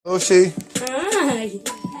Lucy. Hi.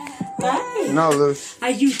 Hi. No, Lucy. Are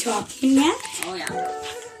you talking yet? Oh, yeah.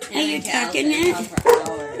 Are you talking yet?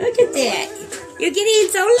 Look at that. You're getting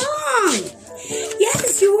so long.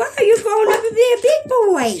 Yes, you are. You're growing up to be a big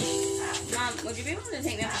boy. Mom, would you be able to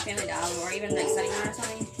take me up to Family Dollar or even like Sunny Mart or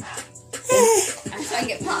something? So I can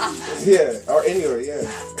get pop. Yeah, or anywhere, yeah.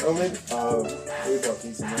 I mean, we bought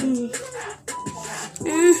pizza.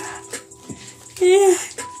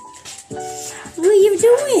 What are you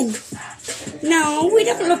doing? No, we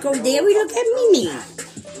don't look over there. We look at Mimi.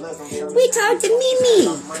 We talk to Mimi.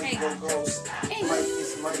 Hey, Grandma's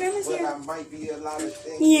here. Might be a lot of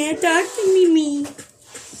things. Yeah, talk to Mimi.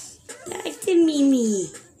 Talk to Mimi.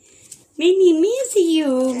 Mimi miss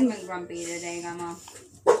you. I've been grumpy today, Grandma.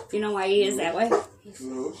 You know why he is that way?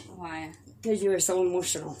 Why? Because you were so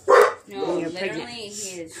emotional. No, you're literally, pregnant.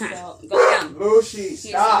 he is so... Go down. Lucy, He's,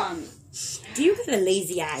 stop. Do you have a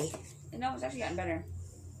lazy eye? No, it's actually gotten better.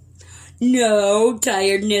 No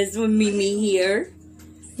tiredness with Mimi here.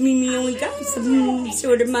 Mimi only got some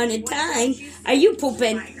short amount of time. Are you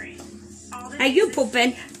pooping? Are you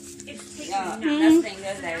pooping? Yeah, that's the thing,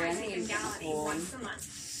 does that. I think it's cool.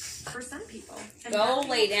 Go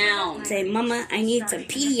lay down. Say, Mama, I need some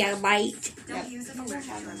Pedialyte. Yep.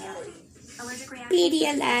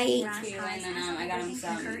 Pedialyte. And then I got him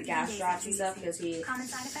some gas drops and stuff because he...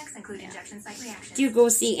 Do you go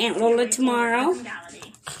see Aunt Lola tomorrow?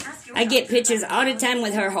 I get pictures all the time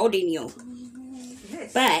with her holding you.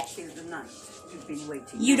 But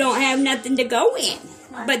you don't have nothing to go in.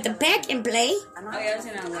 But the pack and play. Oh, yeah, I was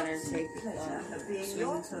going to let her take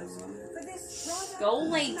Go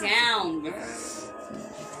lay down.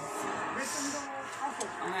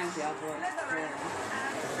 I'm actually out for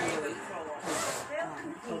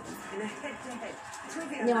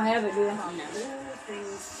You don't have it, do you? No. I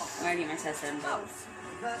already get my test done, but...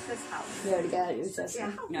 You already got your test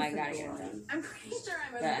done? No, I gotta get it done. I'm pretty sure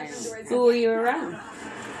I'm Who were you around?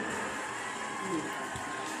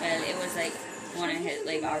 But it was like one of his,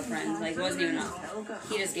 like our friends, like it wasn't even a,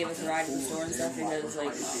 he just gave us a ride to the store and stuff because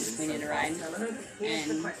like we needed a ride.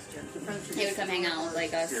 And he would come hang out with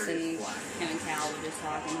like us and him and Cal would just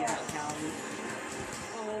talk and hear about Cal and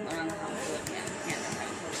around the house. But yeah,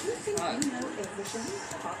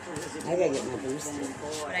 I gotta get my booster.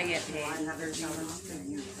 But I get paid.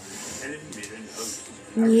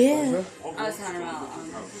 Yeah. I was talking about how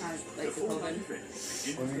like the COVID.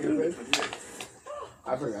 When you get paid?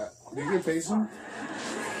 I forgot. Did you get paid soon?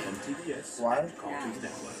 Why? Yeah.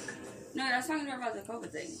 No, I was talking to her about the COVID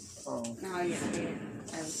thing. Oh. No, I get paid.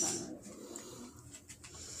 I was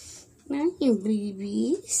talking Hi, you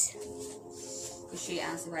babies. She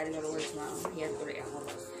asked if I had to go to work tomorrow. He had to go to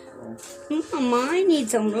Mama, I need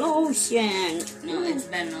some lotion. No, it's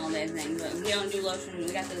been an all-day thing, but we don't do lotion.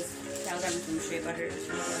 We got this Cal's having some shea butter.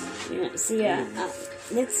 Yeah, see,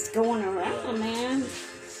 it's going around, man.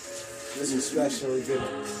 This is especially good.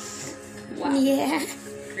 Wow. Yeah.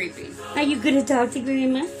 Creepy. Are you gonna talk to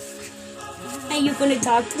Grandma? Are you gonna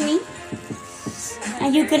talk to me?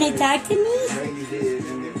 Are you gonna talk to me?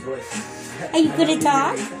 Are you gonna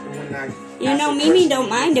talk? You know, Mimi don't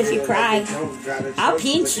mind if you cry. I'll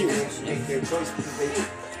pinch you. And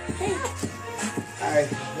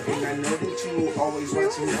I know that you always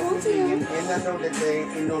want to know me, and I know that they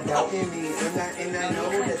ain't no doubt in me, and I know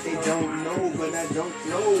that they don't know, but I don't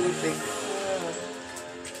know if they...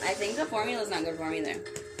 I think the formula's not good for him either.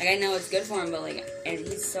 Like, I know it's good for him, but, like, and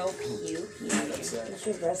he's so cute. You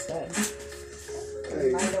should breastfeed.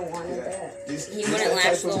 Hey, I don't want that. He wouldn't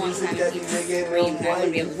last for a long time if he screamed. I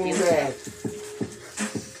wouldn't be able to feel that.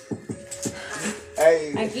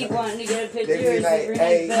 Hey, I keep wanting to get a picture they be of like, Sabrina's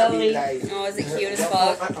hey, belly. like, Oh, is it cute as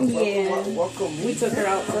fuck? Yeah. We took her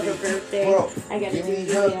out for her birthday. Bro, I gotta give me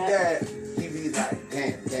do that. He be like,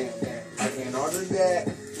 damn. I can't order that.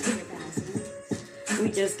 We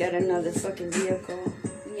just got another fucking vehicle.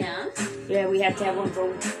 Yeah? Yeah, we have to have one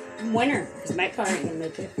for winter, because my car ain't gonna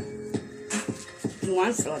make it. He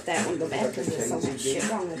wants to let that one go back because there's so much shit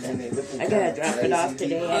wrong with it. I gotta drop it off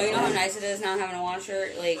today. Oh, you know how nice it is not having a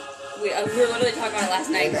washer? Like, we were literally talking about it last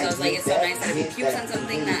night because I was like, it's so nice that if he pukes on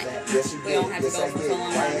something that we don't have to go for so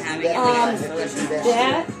long on having it. Like,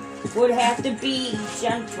 That would have to be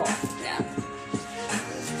gentle. yeah.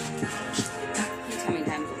 He's coming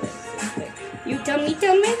time to live. You tell me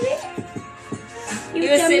this? He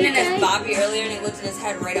was sitting in his bobby earlier and he lifted his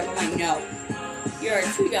head right up. I'm like, no, you're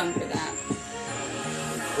too young for that.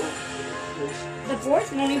 The fourth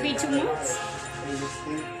will only be 2 months.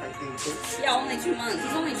 Yeah, only 2 months.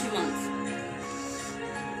 He's only 2 months.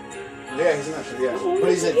 Yeah, he's not. Yeah, but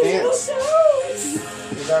he's advanced.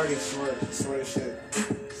 He's already short as shit.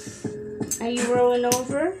 Are you rolling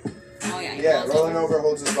over? Oh yeah. Yeah, rolling over,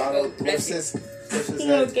 holds his bottle, lifts his head.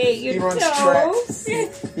 Okay, He your runs toes.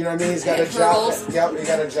 track. You know what I mean? He's got a job. Yep, he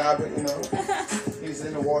got a job. You know, he's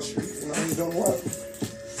in the Wall Street. You know, he's doing well.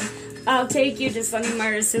 I'll take you to Sunny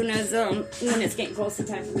Mart as soon as when it's getting close to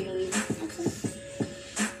time for me to leave.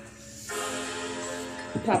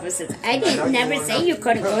 Papa says, I didn't never say you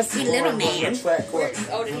couldn't go see little man.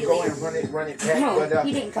 Oh, did he go leave? and run it back. No, But,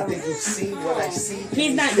 he didn't come. I think you've seen what I see.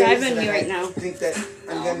 He's not driving me right now. I think that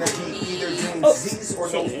I'm gonna be either doing Oh, Z's or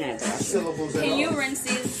no syllables at all. Can you rinse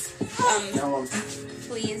these, No,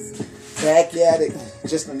 please? back at it.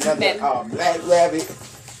 Just another Babe. black rabbit.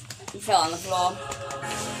 You fell on the floor.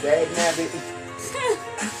 Bag rabbit.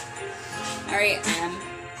 Alright,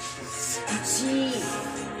 Gee.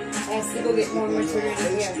 I have to go get more material.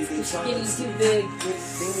 Yeah, it's getting too big.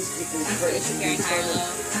 Things getting Is crazy. she carrying higher low?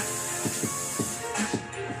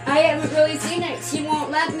 I haven't really seen it. She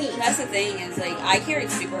won't let me. That's the thing, is like, I carried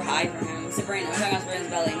super high for him. Sabrina, we're talking about Sabrina's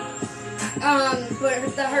belly.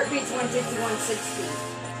 But the heartbeat's 150, 160.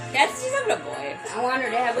 She's having a boy. I want her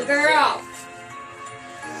to have a girl.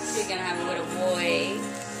 She's gonna have a little boy.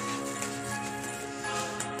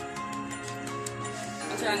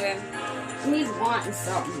 What's wrong with him? He's wanting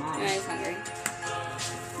something, Mom. Yeah, he's hungry.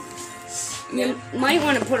 You might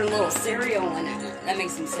want to put a little cereal in it. That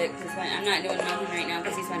makes him sick, because I'm not doing nothing right now,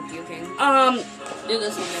 because he's been puking. Do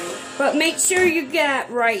this one, baby. But make sure you get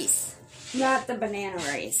rice. Not the banana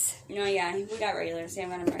rice. No, yeah, we got regular. Sam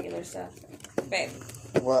got him regular stuff. Babe.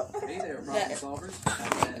 What? Hey there, problem solvers. Pack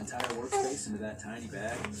that entire workspace into that tiny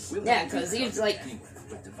bag. We'll Yeah, because he's like... anywhere,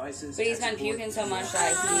 with devices, But he's been puking so much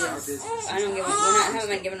that I don't give him, haven't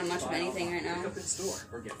been giving him much of anything right now. pick up in store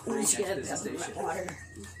or get free I'm next just gonna business put station. my water.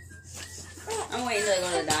 I'm waiting till I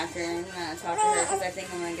go to the doctor. I'm gonna talk to her because I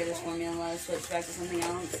think I'm gonna get his formula switch back to something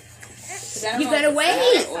else. You gotta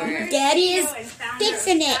wait. Daddy is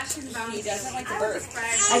fixing it. He doesn't like to burp.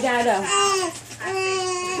 I gotta.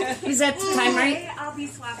 Is that the time right? I'll be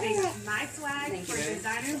swapping my swag for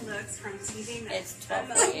designer looks from TV Next. It's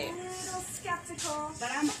I'm a 12:48. little skeptical, but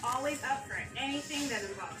I'm always up for anything that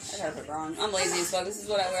involves I got it wrong. I'm lazy as fuck. This is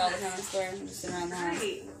what I wear all the time in the store. I'm just sitting around the house.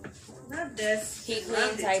 Great. Love this. Heat Love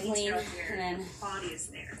clean, the tight detail clean, here. and then Quality is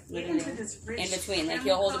there. literally Even to this rich in between. Like, cream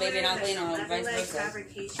he'll hold the baby color and I'll clean, or that's vice leather-like versa.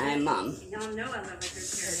 fabrication. I'm Mom. Y'all know I love a good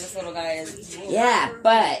This little guy is. Yeah,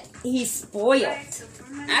 but he's spoiled.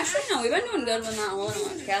 Actually, no, we've been doing good with not holding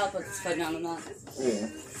him much. Cal puts his foot down a lot. Yeah.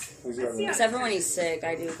 Who's got that? Except for when he's sick,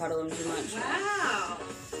 I do cuddle him too much. Wow.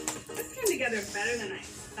 This came together better than I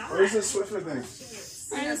thought. Where's this Swiffer thing?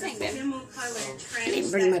 I don't think, babe. Minimal color trench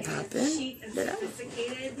didn't bring my that pop is in, chic and did I?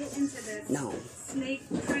 sophisticated. Get into this No. snake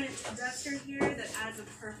print duster here that adds a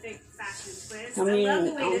perfect fashion twist. How many I love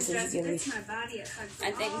the way this ounces dress you give me? fits my body. It hugs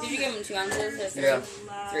I think, did you give him 2 ounces or 3? Yeah.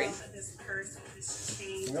 love 3. this purse with this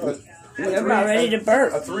chain No, detail. You're about ready to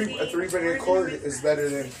burp. A three-braided cord is better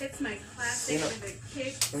than. It fits my classic You know, with a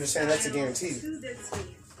kick I'm just saying that's a style guarantee. to the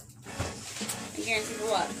T. I guarantee for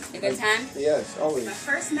what? A good time? Yes, always. My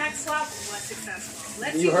first Mac swap was successful.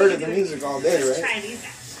 Let's see You if heard we of the can do it. music all day, Let's right? try these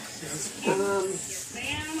out. Yes,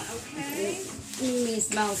 ma'am. Okay. Me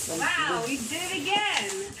smells something. Wow, we did it again. I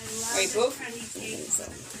love Wait, this poop? trendy take on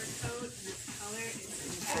the fur coat, and this color is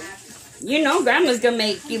fabulous. You know Grandma's gonna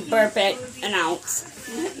make you burp at an ounce.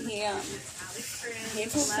 Yeah. Metallic He trim.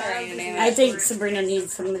 poops already today. I think Sabrina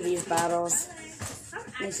needs some of these bottles.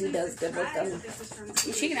 And she does good with them.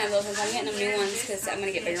 She can have those ones. I'm getting them new ones because I'm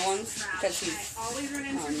going to get bigger ones because he's Always run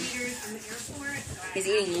into readers on the airport. So he's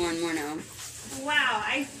eating more and more now. wow,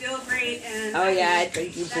 I feel great. And Oh yeah, I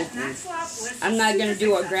think you that pooped. Mac swap was I'm not gonna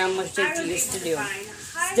do what super Grandma successful. Shifty used to do. I was able to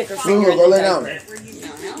find Stick her high finger Go in lay the down. diaper. where you No,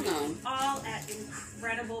 hell no. all at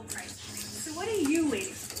incredible prices. So what are you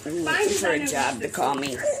waiting for? I'm Find looking for a designers job to that call suit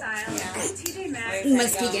me. your style at TJ Maxx.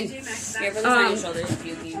 Muskegon. Here, put this on your shoulders if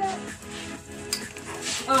you can.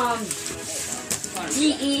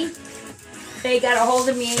 GE, they got a hold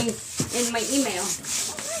of me in my email.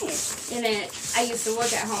 And then I used to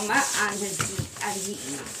work at home on GE.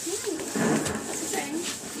 That's okay.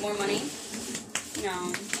 More money?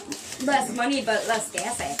 No. Less money, but less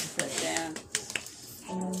gas I have to put in.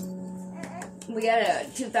 Yeah. We got a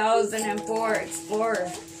 2004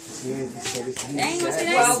 Explorer. Dang, what's your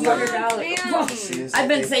next $1,200. Damn. I've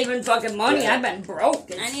been saving fucking money. I've been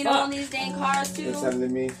broke as I need all fuck. these dang cars too. It's happened to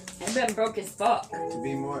me I've been broke as fuck. to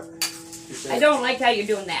be more. I don't like how you're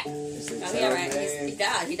doing that. Oh, yeah, right. He's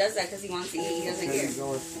God. He does that because he wants to eat. He doesn't care.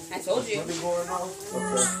 I told you. Something going on?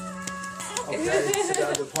 Okay.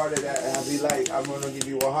 So the part of that, I'll be like, I'm gonna give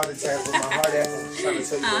you a heart attack with my heart at. I'm trying to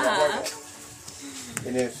tell you what my heart at.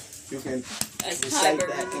 And if you can That's recite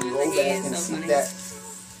clever. that and go back and so see funny. that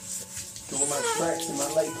Doing my tracks and my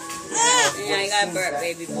life. Yeah, you got a burp,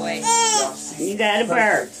 baby boy. You got a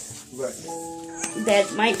burp.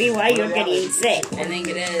 That might be why you're getting sick. I think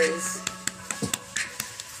it is.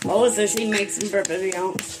 Oh, so she makes him burp every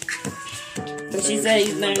ounce. But she said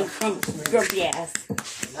he's been grumpy ass.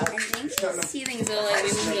 I think he thinks though, like,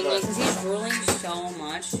 maybe we should look, because he's drooling so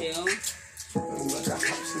much, too.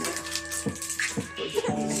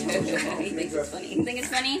 He thinks it's funny. You think it's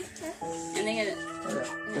funny?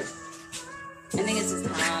 I think it's just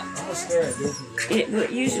hot. It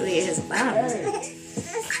usually is loud. Hey,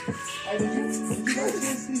 did you guys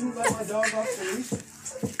see who let my dog off the leash?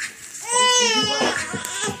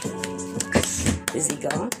 Is he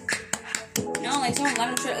gone? No, like, someone let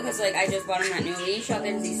him try, because, like, I just bought him that new leash out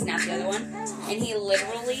there because he snapped the other one. And he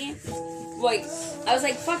literally, like, I was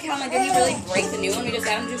like, fuck, how am I, did he really break the new one? We just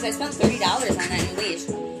got him because I spent $30 on that new leash.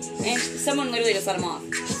 And someone literally just let him off.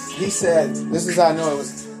 He said, this is how I know it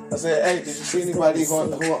was. I said, hey, did you see anybody who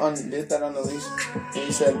did that on the leash? And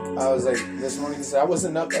he said, I was like, this morning, he said, I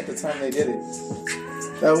wasn't up at the time they did it.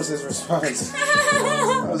 That was his response.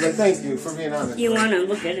 I was like, thank you for being honest. You want to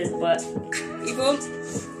look at his butt? You cool?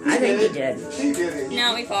 I think he did. He did it.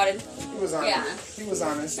 No, we fought it. He was honest. Yeah. He was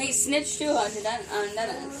honest. He snitched too on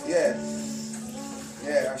Dennis. Yeah.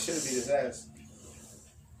 Yeah, I should have beat his ass.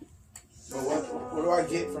 But what do I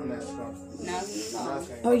get from that stuff?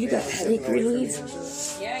 Nothing. Oh, you got headache relief?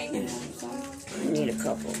 Yeah, you can have some. I need a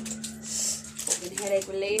couple. Fucking headache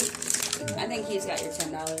relief. I think he's got your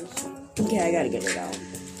 $10. Yeah, I gotta get it out.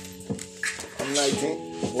 I'm like,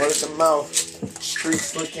 word of the mouth.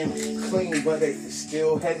 Streets looking clean, but they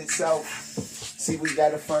still headed south. See, we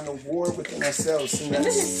gotta find a war within ourselves. See, It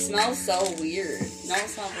just smells so weird. No, it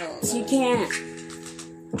smells real. So you can't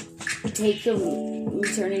take the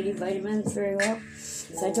maternity vitamins very well.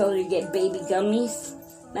 So I told her to get baby gummies.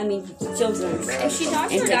 I mean, children's. If she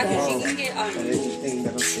talks to her doctor, she can get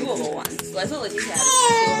chewable ones. So that's what Leticia has.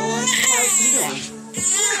 Chewable ones.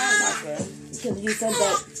 Because you said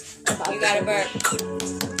that. You got a burp.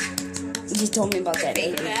 You just told me about that.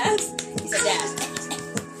 Bacon ass? He said that.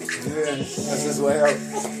 Yeah, that's his way out.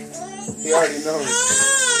 He already knows.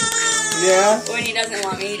 Yeah? When he doesn't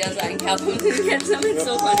want me, he does that and Calvin gets him. It's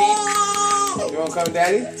so funny. You wanna come,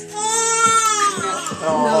 Daddy? No.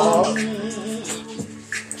 Oh.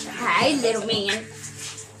 Hi, little man.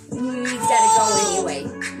 You gotta go anyway.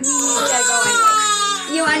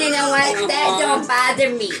 You wanna know what? That don't bother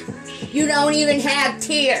me. You don't even have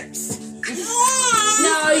tears.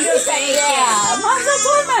 No, you're faking. Yeah, Mom's not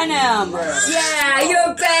tormenting him. Yeah,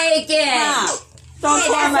 you're faking. Yeah. Don't Hey,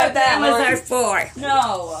 torment that's what that that was one. are for.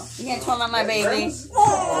 No, you can't torment my baby.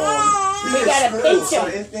 We gotta pinch So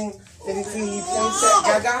him. anything he points at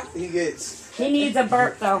Gaga, he gets. He needs a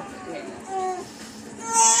burp though. Oh,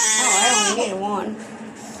 I only need one.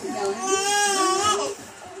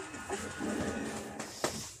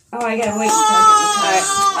 Oh, I gotta wait until I get in the car.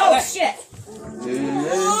 Oh, shit.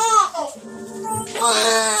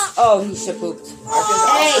 Oh, he should pooped.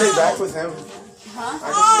 I'll stay back with him. Huh?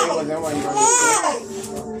 I can stay with him while you're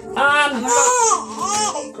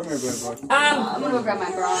Come here, good boy. I'm gonna go grab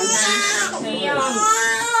my bra.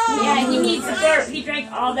 Yeah, he needs a burp. He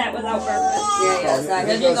drank all that without burping. Yeah, so I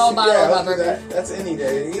can do no bottle of burger. That's any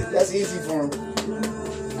day. That's easy for him.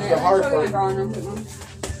 The hard part.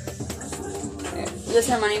 Is this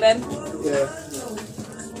her money, babe? Yeah.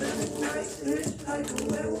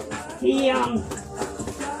 He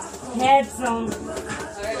had some.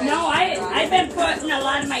 No, I've been putting a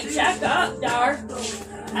lot of my check up, Dar.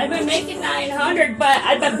 I've been making 900, but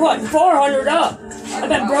I've been putting 400 up. I've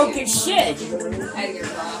been broke as shit. I had to get a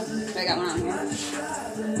bra. I got one on here.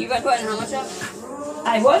 You been putting how much up?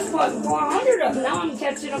 I was putting 400 up. Now I'm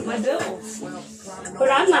catching up my bills. But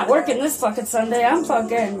I'm not working this fucking Sunday. I'm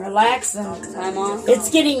fucking relaxing. Time off? It's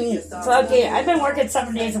getting fucking. I've been working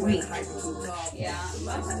 7 days a week. Yeah.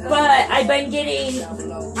 But I've been getting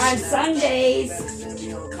on Sundays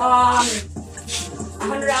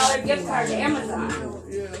 $100 gift card to Amazon.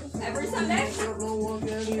 Every Sunday? What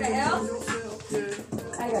the hell?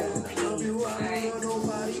 I gotta pee. Alright.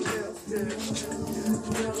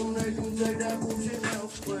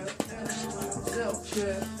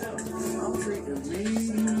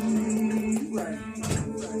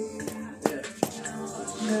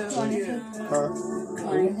 Huh?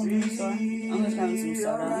 I'm just having some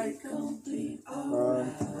soda.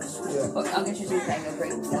 Yeah. I'll get you some Tango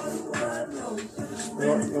grape stuff. You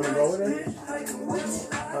want to go with her?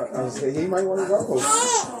 I was saying he might want to go.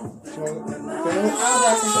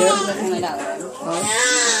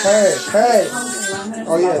 Hey.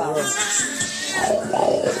 Oh, yeah.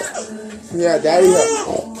 Yeah, Daddy.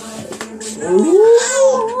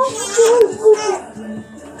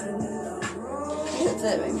 That's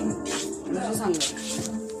it, baby. I'm just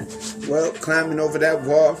hungry. Well, climbing over that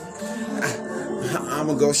wall. I'm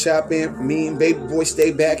gonna go shopping. Me and baby boy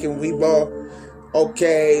stay back and we ball.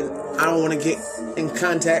 Okay, I don't want to get in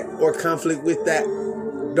contact or conflict with that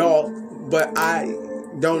dog, but I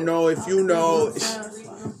don't know if you know.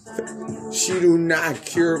 She do not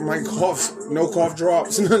cure my coughs. No cough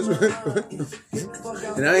drops. And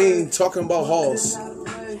I ain't talking about halls.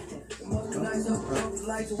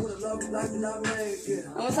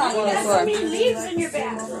 What's on with this How many leaves in your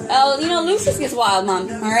bathroom? Oh, you know, Lucius gets wild, Mom.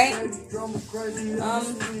 Alright?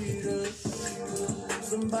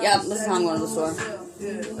 Yep, this is how I'm going to the store.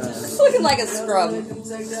 Just looking like a scrub.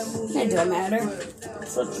 It don't matter.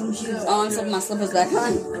 Slip some shoes. Oh, I'm slipping my slippers back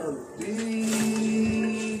on.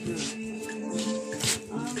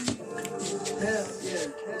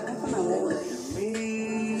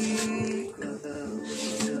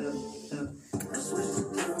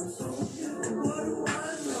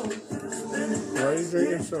 Why are you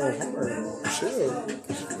drinking so hard? Chill.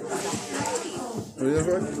 What is this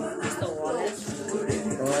one? It's the water.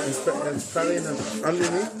 It's probably in the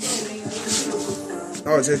underneath.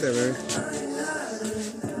 Oh, take that, baby.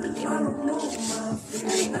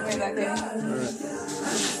 Alright, I'll be back there.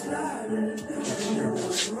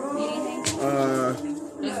 Need anything?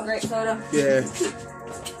 Just grape soda? Yeah.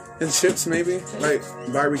 And chips, maybe? Like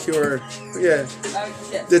barbecue or, yeah.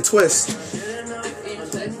 Barbecue chips. The twist.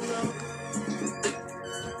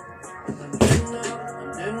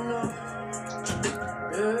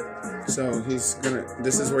 So he's gonna,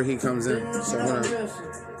 this is where he comes in. So hold on.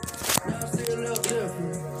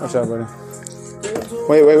 Watch out, buddy.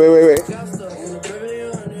 Wait.